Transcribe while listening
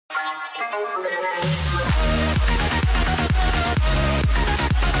We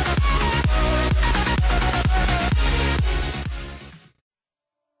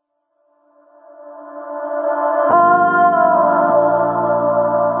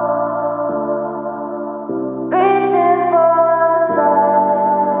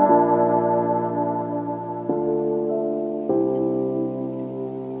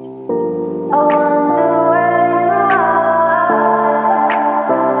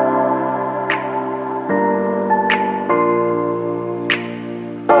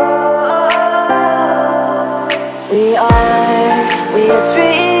are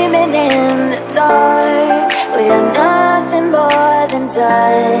dreaming in the dark. We are nothing more than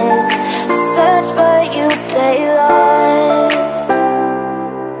dust. Search but you stay lost.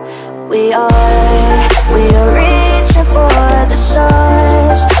 We are reaching for the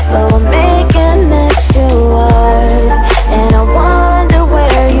stars, but we're making this too hard. And I wonder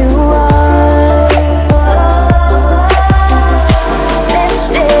where you are.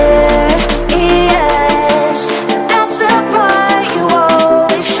 Mysterious, that's the part you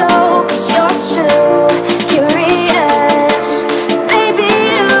always show, 'cause you're too curious. Maybe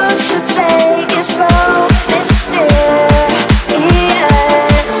you should take it slow. Mysterious,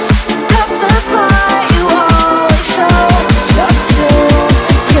 that's the part you always show, 'cause you're too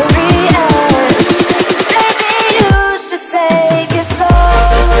curious. Maybe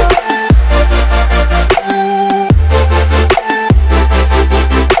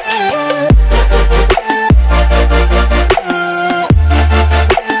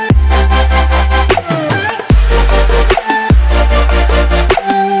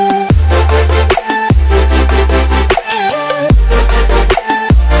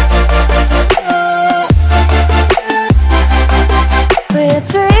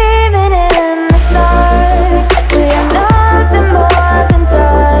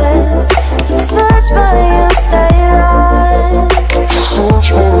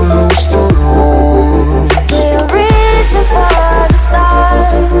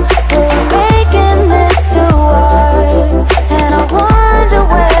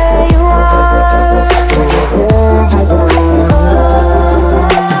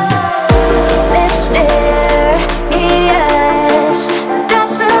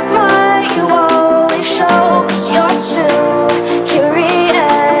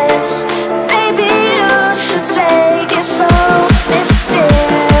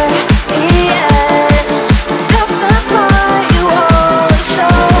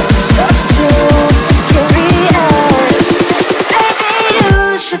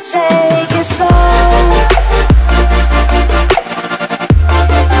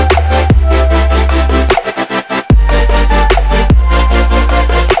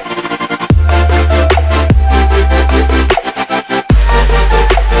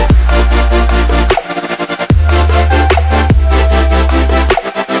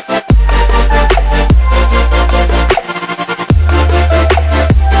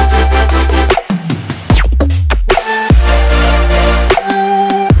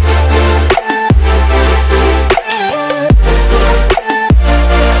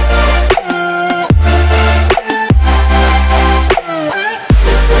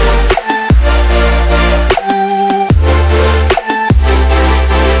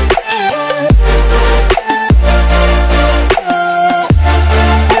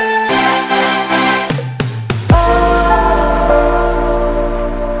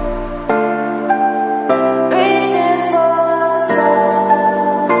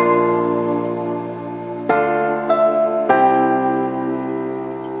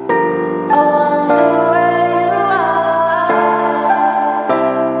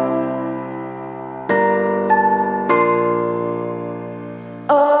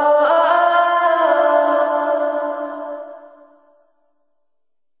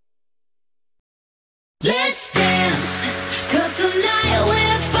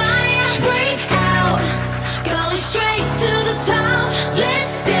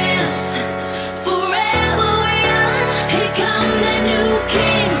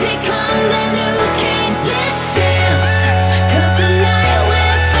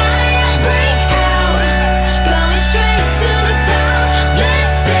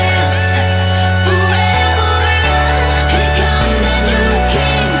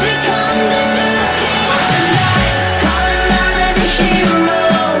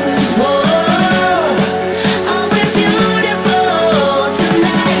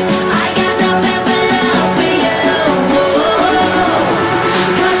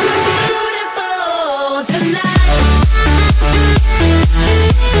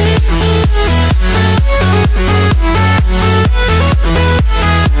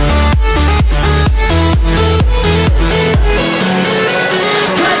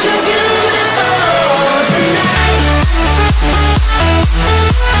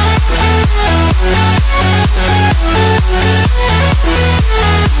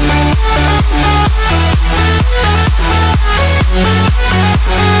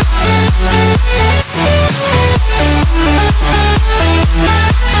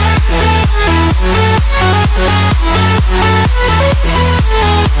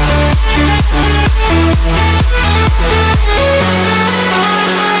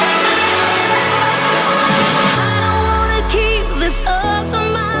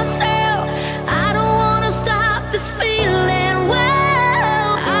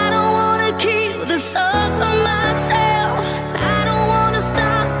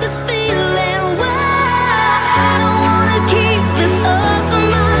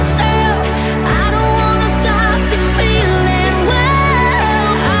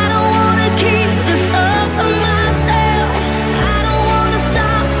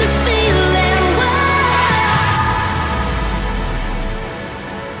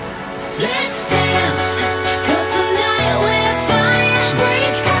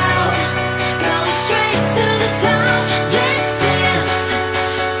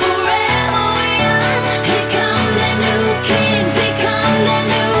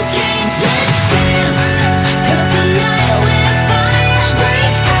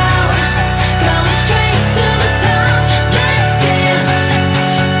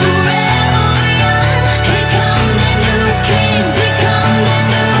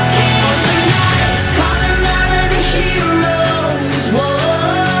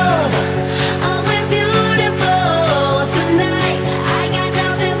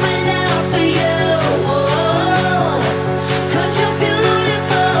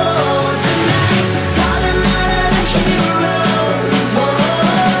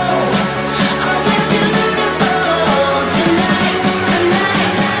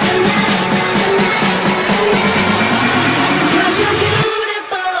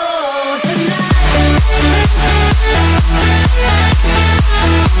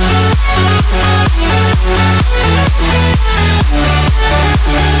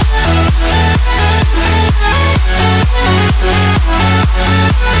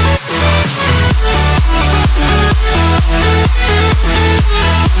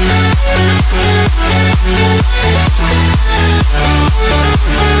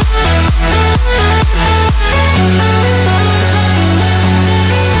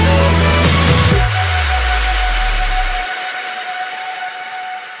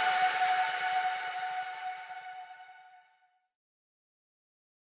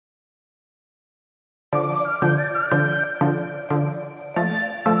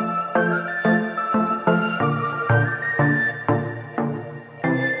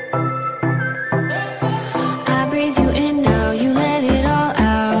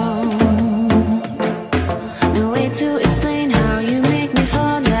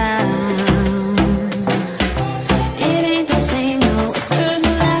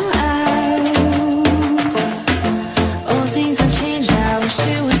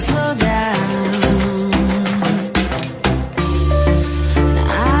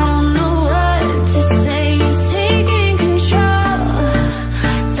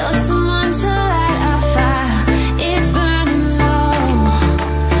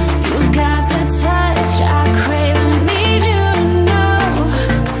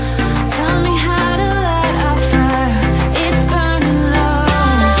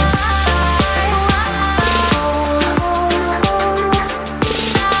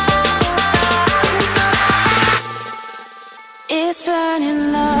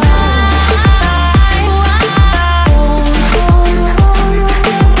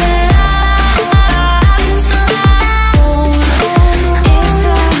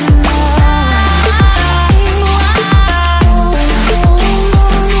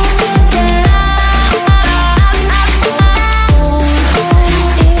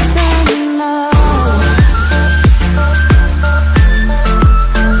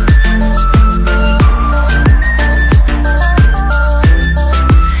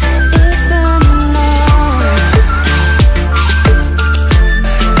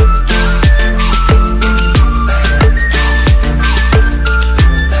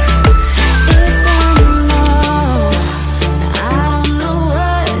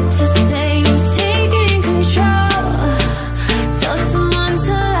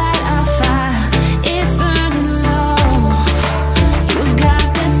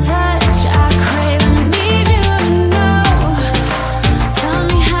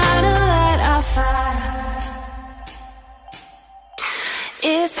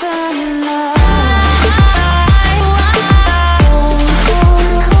burning love.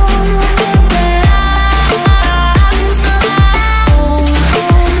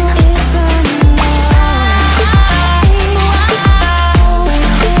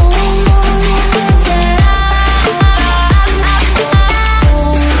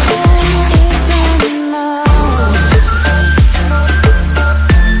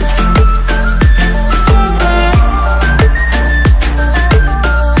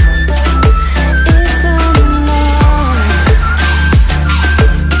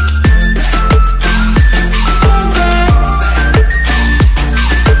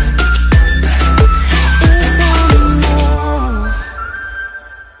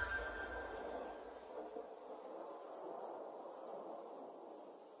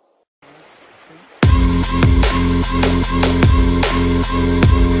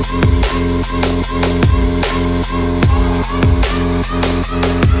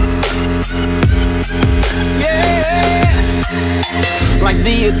 Like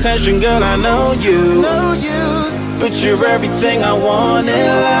the attention, girl, I know you. But you're everything I want in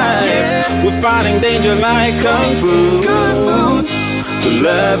life. We're fighting danger like Kung Fu. The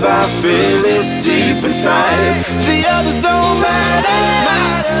love I feel is deep inside. The others don't matter.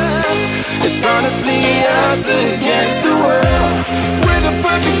 It's honestly us against the world. We're the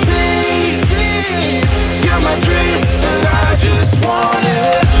perfect team. You're my dream, and I just want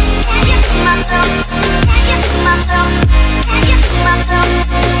it. Can't get to myself. Can't get to myself. Can't get to myself.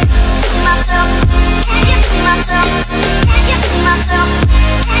 To myself. Can't get to myself. Can't get to myself.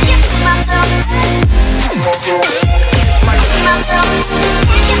 Can't get to myself. To myself. Can't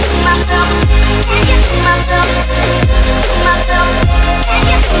get to myself. Can't get to myself. To myself. Can't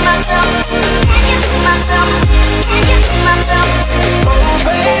get to myself. Can't get to myself. Can't get to myself. Oh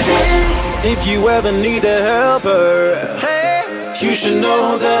baby, if you ever need a helper, you should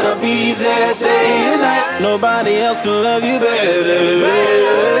know that I'll be there day and night. Nobody else can love you better.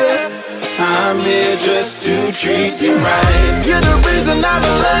 I'm here just to treat you right. You're the reason I'm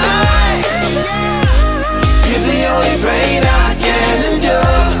alive. You're the only pain I can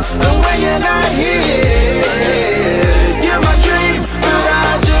endure. And when you're not here, you're my dream, but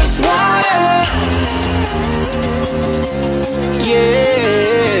I just want it.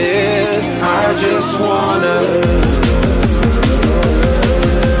 Yeah, I just wanna.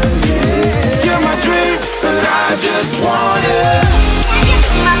 You're my dream, but I just want it. Can't get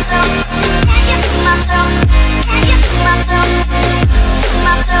to myself. Can't get to myself. Can't get to myself. To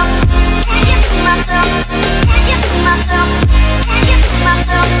myself. Can't get to myself. Can't get to myself. Can't get to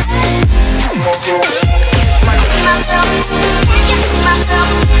myself. To myself. Can't get to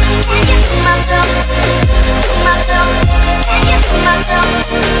myself. Can't get to myself. To myself. Can't get to myself.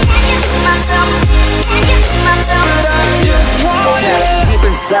 Can't get to myself. Can't get to myself. But I just want it. Deep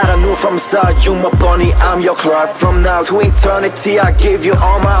inside I knew from the start, you my bunny, I'm your Clark. From now to eternity I give you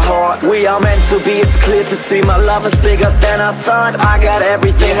all my heart. We are meant to be, it's clear to see. My love is bigger than I thought. I got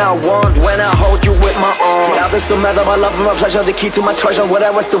everything I want when I hold you with my arms. The others don't matter, my love and my pleasure, the key to my treasure.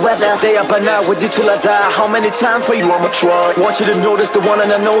 Whatever's the weather, day up and out with you till I die. How many times for you I'ma try? Want you to notice the one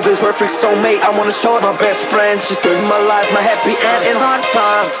and I know this. Perfect soulmate, I wanna show it my best friend. She saved my life, my happy end in hard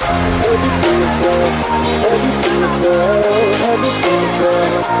times.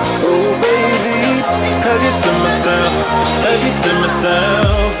 Oh baby, hug it to myself, hug it to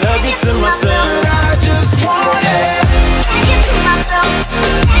myself, hug it to myself. But I just want it. Can't get to myself.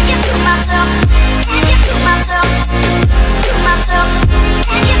 Can't get to myself. Can't get to myself. To myself.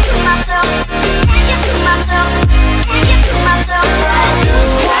 Can't get to myself. Can't get to myself. Can't get to myself. I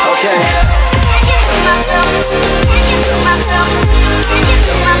just want Okay. it. Can't get to myself. Can't get to myself. Can't get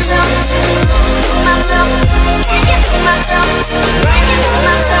to myself. To myself. Can't get to myself. Can't get to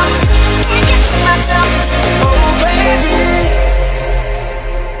myself. Can't get to myself. Oh baby.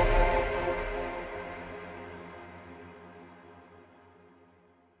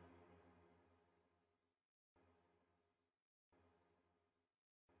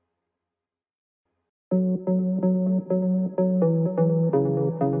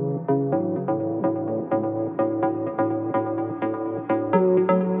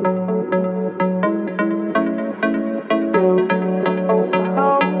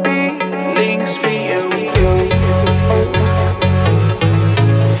 Feelings for you.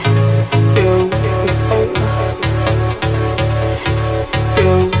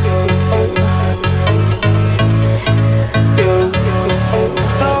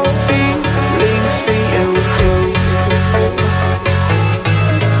 Feelings for you.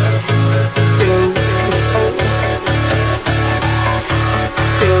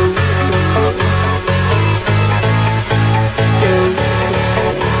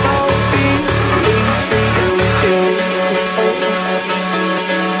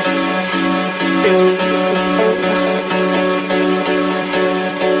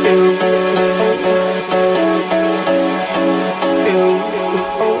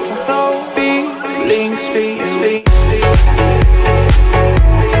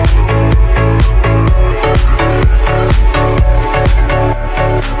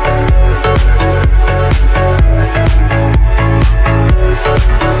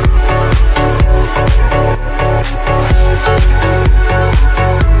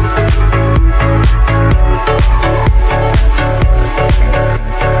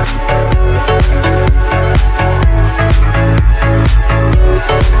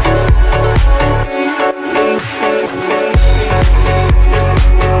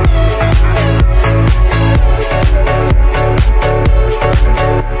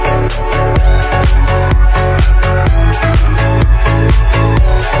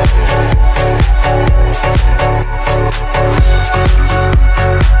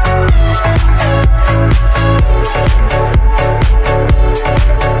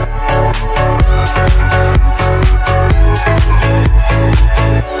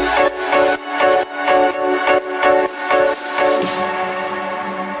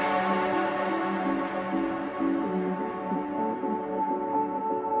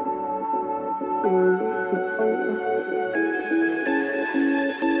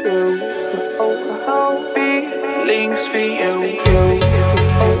 Feelings for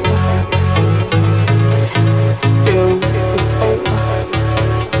you.